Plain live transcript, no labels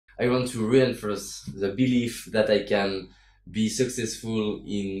I want to reinforce the belief that I can be successful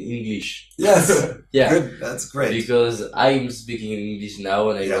in English. Yes. Yeah. Good. That's great. Because I'm speaking English now,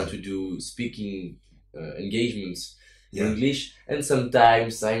 and I Yeah. want to do speaking engagements in Yeah. English. And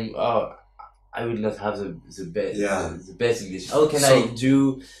sometimes I will not have the best Yeah. the best English. How can I do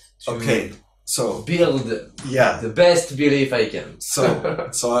to Okay. So build yeah. the best belief I can? So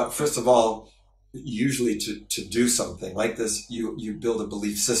first of all, usually to do something like this, you build a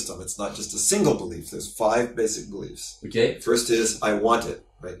belief system. It's not just a single belief. There's 5 basic beliefs. Okay. First is I want it,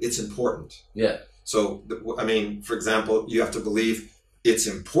 right? It's important. Yeah. So, I mean, for example, you have to believe it's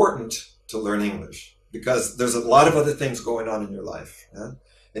important to learn English because there's a lot of other things going on in your life. Yeah?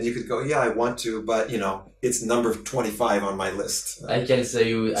 And you could go, yeah, I want to, but you know, it's number 25 on my list. I can say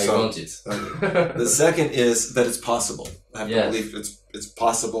I want it. The second is that it's possible. I have Yes. to believe it's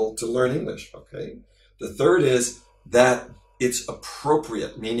possible to learn English. Okay. The third is that it's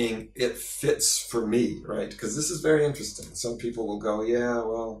appropriate, meaning it fits for me, right? Because this is very interesting. Some people will go, yeah,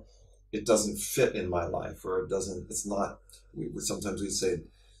 well, it doesn't fit in my life, or it's not, sometimes we say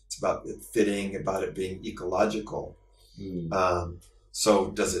it's about it fitting, about it being ecological. So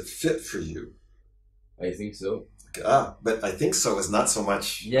does it fit for you? I think so. But I think so is not so much.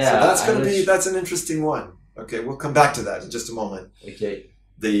 Yeah. So that's an interesting one. Okay, we'll come back to that in just a moment. Okay.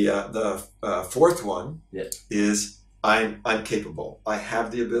 The fourth one Yeah. is I'm capable. I have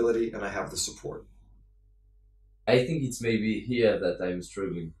the ability and I have the support. I think it's maybe here that I'm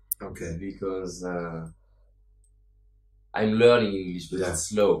struggling. Okay. Because I'm learning English, but it's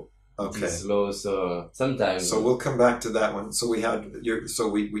slow. Okay. It's slow, so sometimes. So we'll come back to that one. So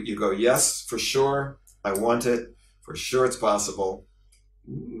you go, yes, for sure, I want it. For sure, it's possible.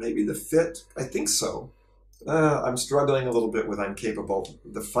 Maybe the fit, I think so. I'm struggling a little bit with I'm capable.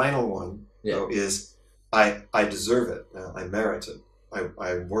 The final one though, is I deserve it. I merit it.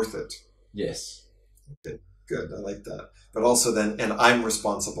 I'm worth it. Yes. Okay, good. I like that. But also then, and I'm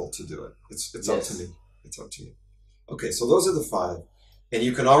responsible to do it. It's up to me. It's up to me. Okay, so those are the 5. And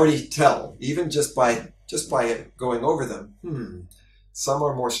you can already tell, even just by going over them, some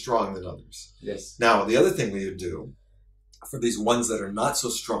are more strong than others. Yes. Now, the other thing we would do for these ones that are not so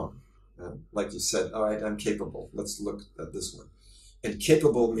strong, like you said, all right, I'm capable. Let's look at this one. And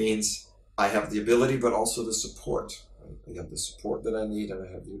capable means I have the ability, but also the support. I have the support that I need, and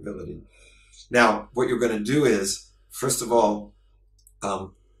I have the ability. Now, what you're going to do is, first of all,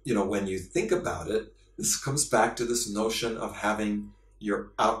 when you think about it, this comes back to this notion of having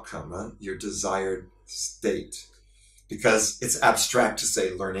your outcome, your desired state, because it's abstract to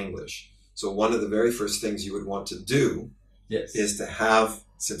say learn English. So one of the very first things you would want to do is to have,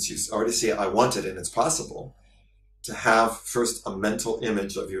 since you already see I want it and it's possible, to have first a mental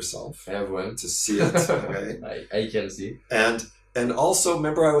image of yourself. I have one. To see it. Okay? I can see. And also,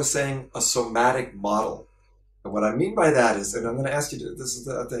 remember I was saying a somatic model. And what I mean by that is, and I'm going to ask you to, this is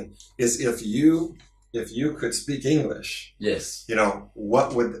the thing, is if you could speak English, yes, how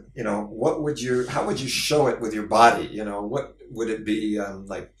would you show it with your body? What would it be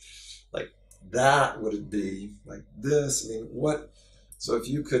like that? Would it be like this? I mean, what? So if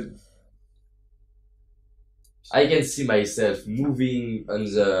you could, I can see myself moving on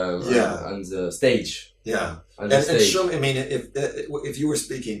the stage. Yeah, and show me. I mean, if you were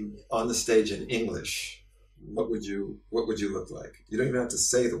speaking on the stage in English, what would you look like? You don't even have to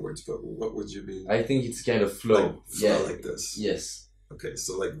say the words, but what would you be? I think it's kind of flow. Like this. Yes. Okay,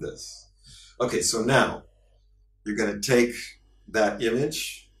 so like this. Okay, so now you're going to take that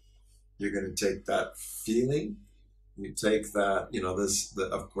image, you're going to take that feeling, you take that,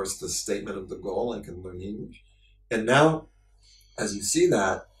 of course, the statement of the goal, I can learn English. And now, as you see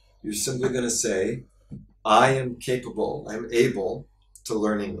that, you're simply going to say, I am capable, I'm able to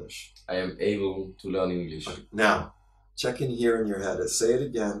learn English. I am able to learn English. Okay. Now, check in here in your head. Say it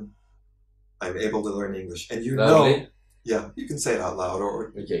again. I'm able to learn English. And Loudly? Yeah, you can say it out loud.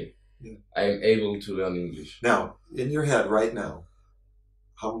 Okay. Yeah. I am able to learn English. Now, in your head right now,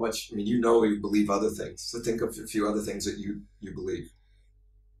 how much, you believe other things. So think of a few other things that you believe.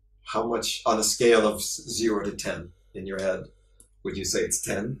 How much, on a scale of 0 to 10 in your head, would you say it's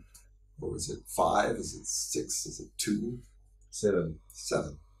 10? Or is it 5? Is it 6? Is it 2? 7.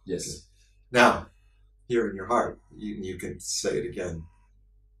 7. Yes. Okay. Now, here in your heart, you can say it again.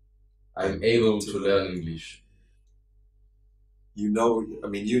 I'm able to learn English. You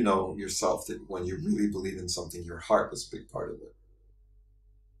know yourself that when you really believe in something, your heart is a big part of it.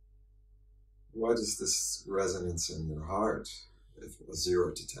 What is this resonance in your heart? If it was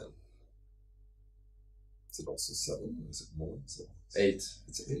 0 to 10. Is it also 7? Is it more? 8.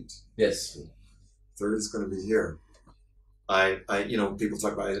 It's 8. Yes. Third is going to be here. you know, people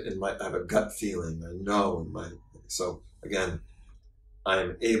talk about it I have a gut feeling. I know so again, I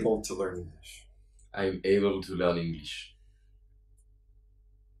am able to learn English. I'm able to learn English.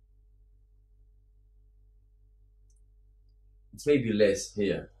 It's maybe less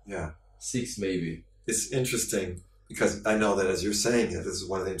here. Yeah. 6 maybe. It's interesting because I know that as you're saying it, this is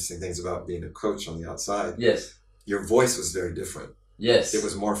one of the interesting things about being a coach on the outside. Yes. Your voice was very different. Yes. It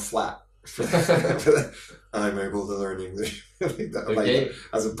was more flat. I'm able to learn English. Okay.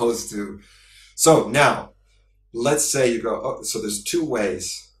 As opposed to, so now, let's say you go, oh, so there's two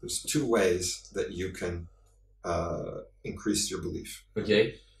ways that you can increase your belief.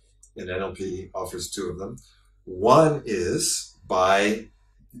 Okay. And NLP offers two of them. One is by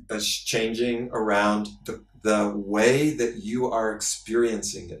changing around the way that you are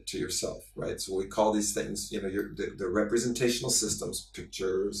experiencing it to yourself, right? So we call these things, you know, the representational systems,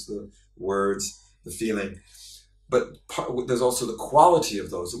 pictures, the words, the feeling. But there's also the quality of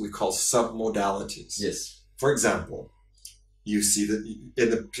those that we call submodalities. Yes. For example, you see that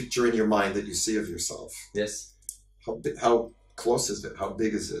in the picture in your mind that you see of yourself. Yes. How close is it? How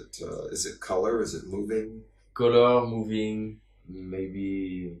big is it? Is it color? Is it moving? Color, moving,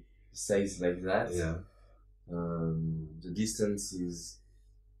 maybe size like that. Yeah. The distance is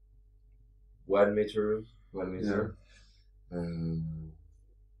 1 meter. 1 meter. Yeah.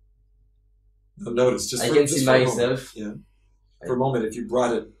 Notice just I for, can just see for myself. A moment, yeah. For a moment, if you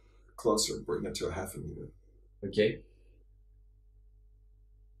brought it closer, bring it to a half a meter. Okay.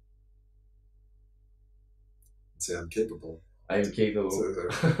 Say I'm capable. I'm capable.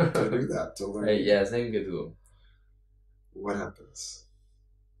 To do that, to learn. Yes, I'm capable. What happens?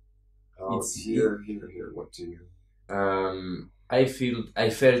 It's here. What do you? I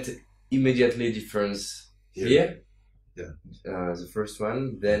felt immediately difference here. Yeah. The first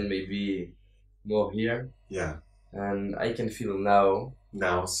one, then maybe more here. Yeah. And I can feel now.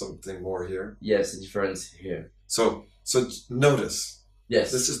 Now something more here. Yes, a difference here. So notice.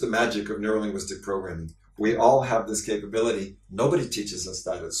 Yes. This is the magic of neurolinguistic programming. We all have this capability. Nobody teaches us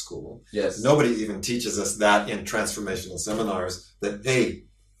that at school. Yes. Nobody even teaches us that in transformational seminars, that, hey,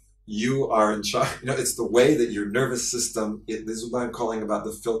 you are in charge. You know, it's the way that your nervous system, this is what I'm calling about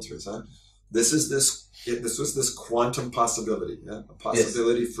the filters. Huh? This was this quantum possibility, yeah? A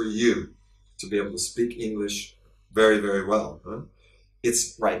possibility for you to be able to speak English very, very well. Huh?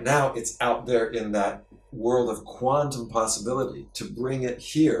 It's right now, it's out there in that world of quantum possibility. To bring it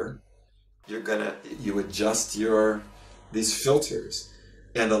here, you adjust these filters.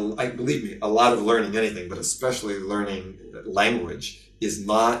 And I believe me, a lot of learning anything, but especially learning language, is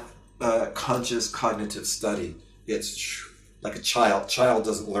not a conscious cognitive study. It's like a child. Child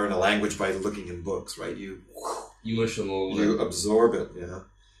doesn't learn a language by looking in books, right? You absorb it, yeah.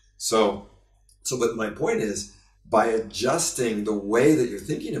 So, but my point is, by adjusting the way that you're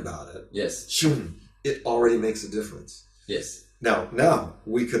thinking about it, yes, it already makes a difference. Yes. Now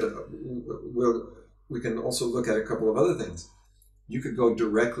we can also look at a couple of other things. You could go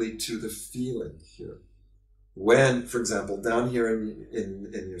directly to the feeling here. When, for example, down here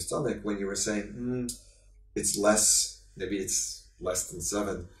in your stomach, when you were saying, it's less, maybe it's less than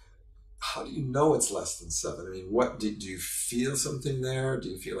 7. How do you know it's less than 7? I mean, what do you feel something there? Do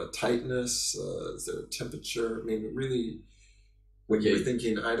you feel a tightness? Is there a temperature? I mean, really, when you were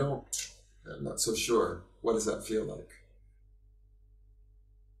thinking, I'm not so sure. What does that feel like?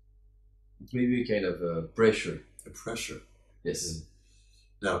 Maybe kind of pressure. A pressure. Yes.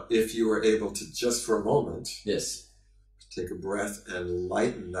 Now, if you were able to just for a moment, yes, take a breath and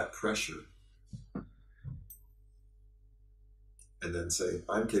lighten that pressure, and then say,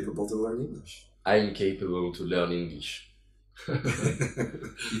 "I'm capable to learn English." I'm capable to learn English.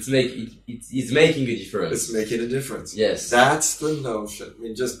 It's making a difference. It's making a difference. Yes, that's the notion. I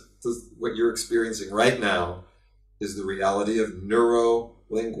mean, just what you're experiencing right now is the reality of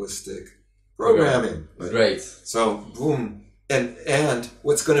neuro-linguistic programming. Right. So, boom. And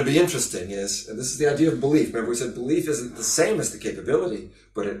what's going to be interesting is, and this is the idea of belief. Remember, we said belief isn't the same as the capability,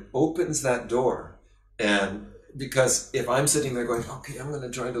 but it opens that door. And because if I'm sitting there going, okay, I'm going to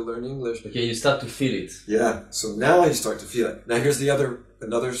try to learn English. Okay, you start to feel it. Yeah. So now you start to feel it. Now here's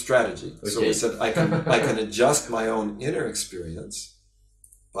another strategy. Okay. So we said I can adjust my own inner experience,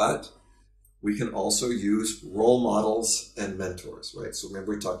 but we can also use role models and mentors, right? So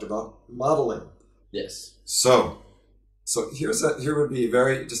remember we talked about modeling. Yes. So here would be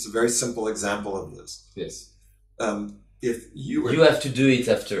just a very simple example of this. Yes. If you have to do it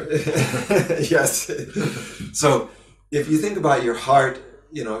after. Yes. So if you think about your heart,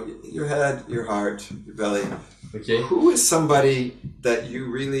 your head, your heart, your belly. Okay. Who is somebody that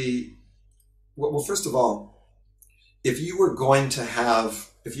you really? Well, first of all, if you were going to have,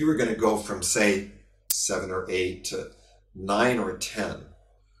 if you were going to go from, say, 7 or 8 to 9 or 10,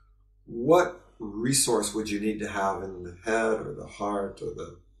 what resource would you need to have in the head or the heart or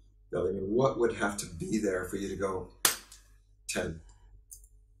the belly? I mean, what would have to be there for you to go 10?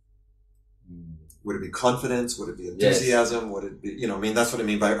 Would it be confidence? Would it be enthusiasm? Yes. Would it be, you know, I mean, that's what I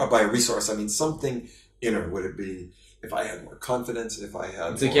mean by a resource. I mean, something inner. Would it be if I had more confidence, if I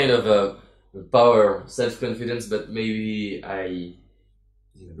had It's more... a kind of a power, self-confidence, but maybe I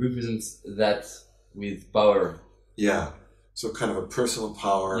represent that with power. Yeah. So kind of a personal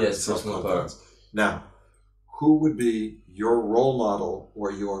power. Yes, personal power. Now, who would be your role model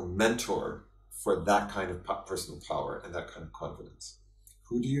or your mentor for that kind of personal power and that kind of confidence?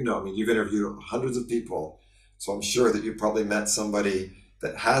 Who do you know? I mean, you've interviewed hundreds of people, so I'm sure that you probably met somebody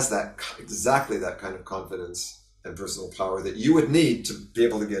that has that exactly that kind of confidence and personal power that you would need to be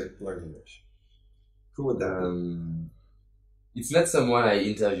able to learn English. Who would that be? It's not someone I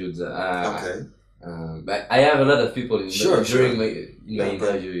interviewed. Okay. But I have a lot of people during my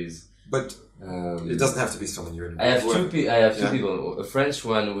interviews. But it doesn't have to be someone you're interviewing. I have two people. A French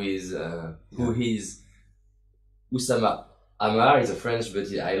one who is Oussama. Amar is a French, but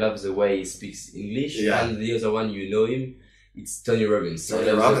I love the way he speaks English. Yeah. And the other one, you know him, it's Tony Robbins. Tony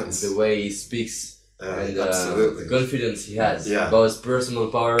Robbins. The way he speaks and absolutely. The confidence he has. Yeah. About his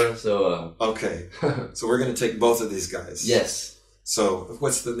personal power. So okay. So we're going to take both of these guys. Yes. So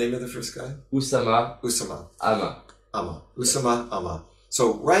what's the name of the first guy? Oussama. Ama. Oussama Ama.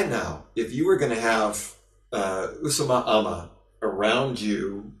 So right now, if you were going to have Oussama Ama around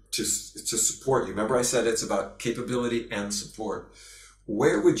you to support you, remember I said it's about capability and support.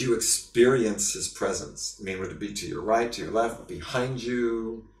 Where would you experience his presence? I mean, would it be to your right, to your left, behind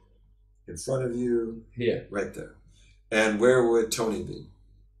you, in front of you? Here. Right there. And where would Tony be?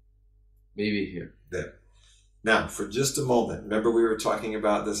 Maybe here. There. Now, for just a moment, remember we were talking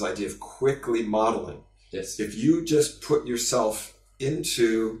about this idea of quickly modeling. Yes. If you just put yourself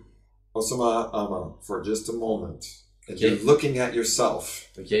into Oussama Ama for just a moment, and you're looking at yourself,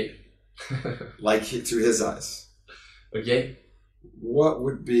 like through his eyes, what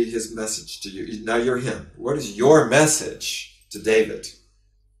would be his message to you? Now you're him. What is your message to David?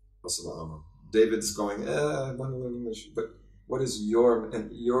 Oussama Ama. David's going, I want to learn English, but what is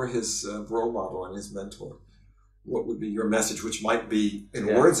you're his role model and his mentor. What would be your message, which might be, in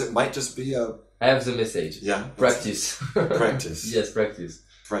words, it might just be a... I have the message. Yeah. Practice. Practice. Yes, practice.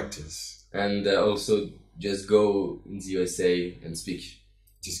 Practice. And also just go in the USA and speak.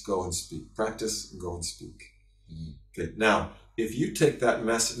 Just go and speak. Practice and go and speak. Mm-hmm. Okay. Now, if you take that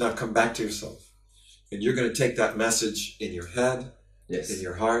message, now come back to yourself. And you're going to take that message in your head, in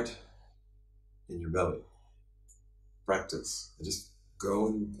your heart, in your belly. Practice. And just go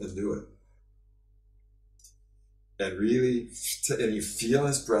and do it. And really, and you feel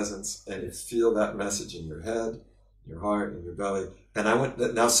his presence, and you feel that message in your head, your heart, and your belly.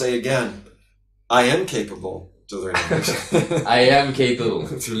 And now say again, I am capable to learn English. I am capable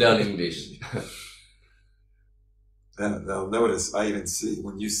to learn English. And now notice, I even see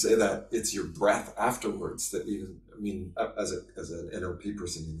when you say that, it's your breath afterwards that even, I mean, as an NLP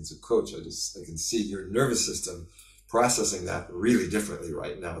person and as a coach, I can see your nervous system processing that really differently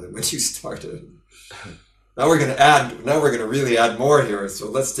right now than when you started. Now we're going to really add more here. So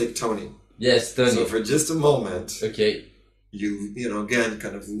let's take Tony. Yes, Tony. So for just a moment, you know, again,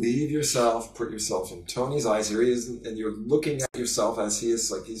 kind of leave yourself, put yourself in Tony's eyes. Here he is, and you're looking at yourself as he is,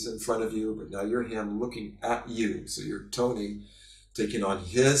 like he's in front of you, but now you're him looking at you. So you're Tony taking on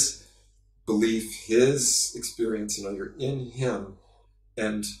his belief, his experience, you know, you're in him.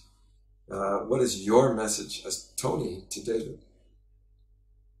 And what is your message as Tony to David?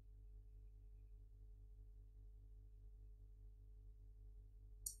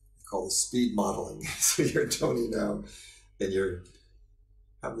 Called speed modeling. So you're Tony now, and you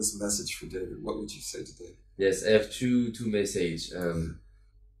have this message for David. What would you say to David? Yes, I have two messages.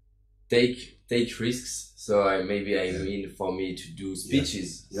 Take risks. So I mean for me to do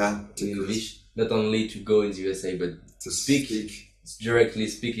speeches in English, not only to go in the USA, but to directly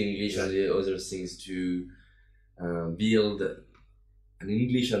speak English and the other things to build an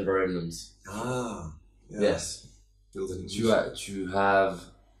English environment. Yes. Build an English. To have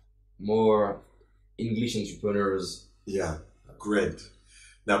more English entrepreneurs. Yeah, great.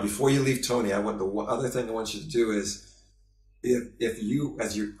 Now, before you leave Tony, the other thing I want you to do is, if you,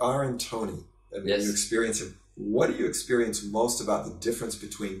 as you are in Tony, and when you experience him, what do you experience most about the difference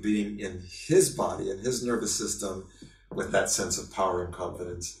between being in his body and his nervous system with that sense of power and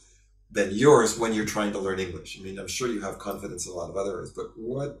confidence than yours when you're trying to learn English? I mean, I'm sure you have confidence in a lot of other areas, but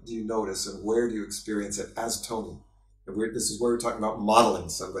what do you notice and where do you experience it as Tony? This is where we're talking about modeling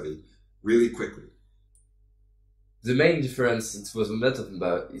somebody really quickly. The main difference, it was not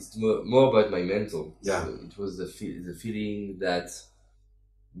about, it's more about my mental. Yeah. So it was the feeling that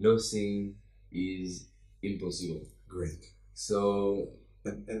nothing is impossible. Great. So.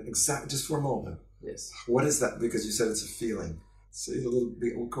 And just for a moment. Yes. What is that? Because you said it's a feeling. Say a little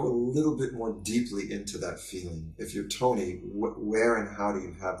bit, we'll go a little bit more deeply into that feeling. If you're Tony, where and how do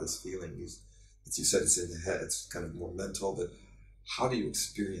you have this feeling? You said it's in the head, it's kind of more mental, but how do you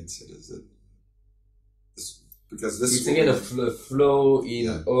experience it? Is it because this it's again a flow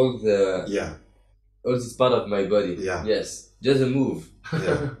in all this part of my body. Yeah. Yes. Just a move.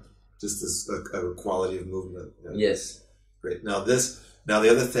 Yeah. Just this a quality of movement. Yeah. Yes. Great. Now the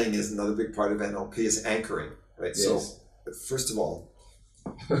other thing is another big part of NLP is anchoring. Right. Yes. So first of all,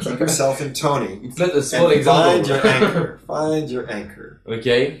 keep yourself in Tony. It's not a small example. Find your anchor. Find your anchor.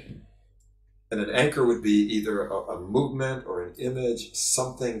 Okay. And an anchor would be either a movement or an image,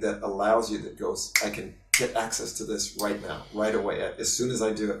 something that allows you, that goes, I can get access to this right now, right away. As soon as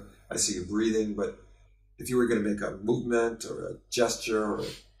I do it, I see you breathing. But if you were going to make a movement or a gesture or a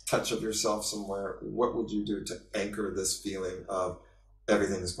touch of yourself somewhere, what would you do to anchor this feeling of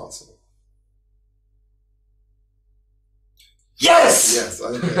everything is possible? Yes! Yes,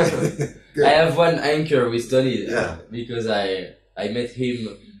 okay. I have one anchor with Tony. Yeah. Because I met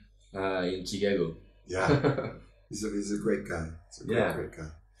him in Chicago. Yeah. He's a great guy. He's a great guy.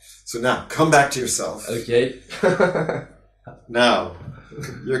 So now, come back to yourself. Okay. Now,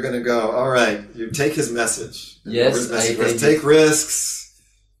 you're going to go, all right, you take his message. Yes, his message was take risks.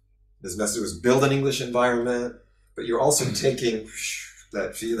 His message was build an English environment. But you're also taking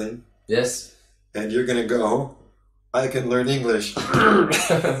that feeling. Yes. And you're going to go, I can learn English.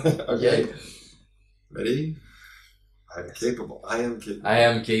 Okay. Ready? I'm capable. I am capable. I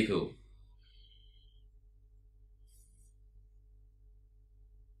am capable.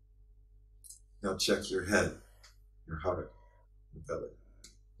 Now check your head, your heart, your belly.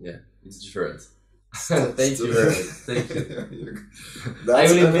 Yeah, it's different. Thank you very much. Thank you. I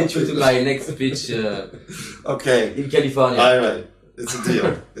will invite you to my next speech okay. in California. All right. It's a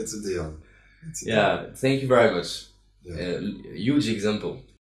deal. It's a deal. Yeah, thank you very much. Yeah. Huge example.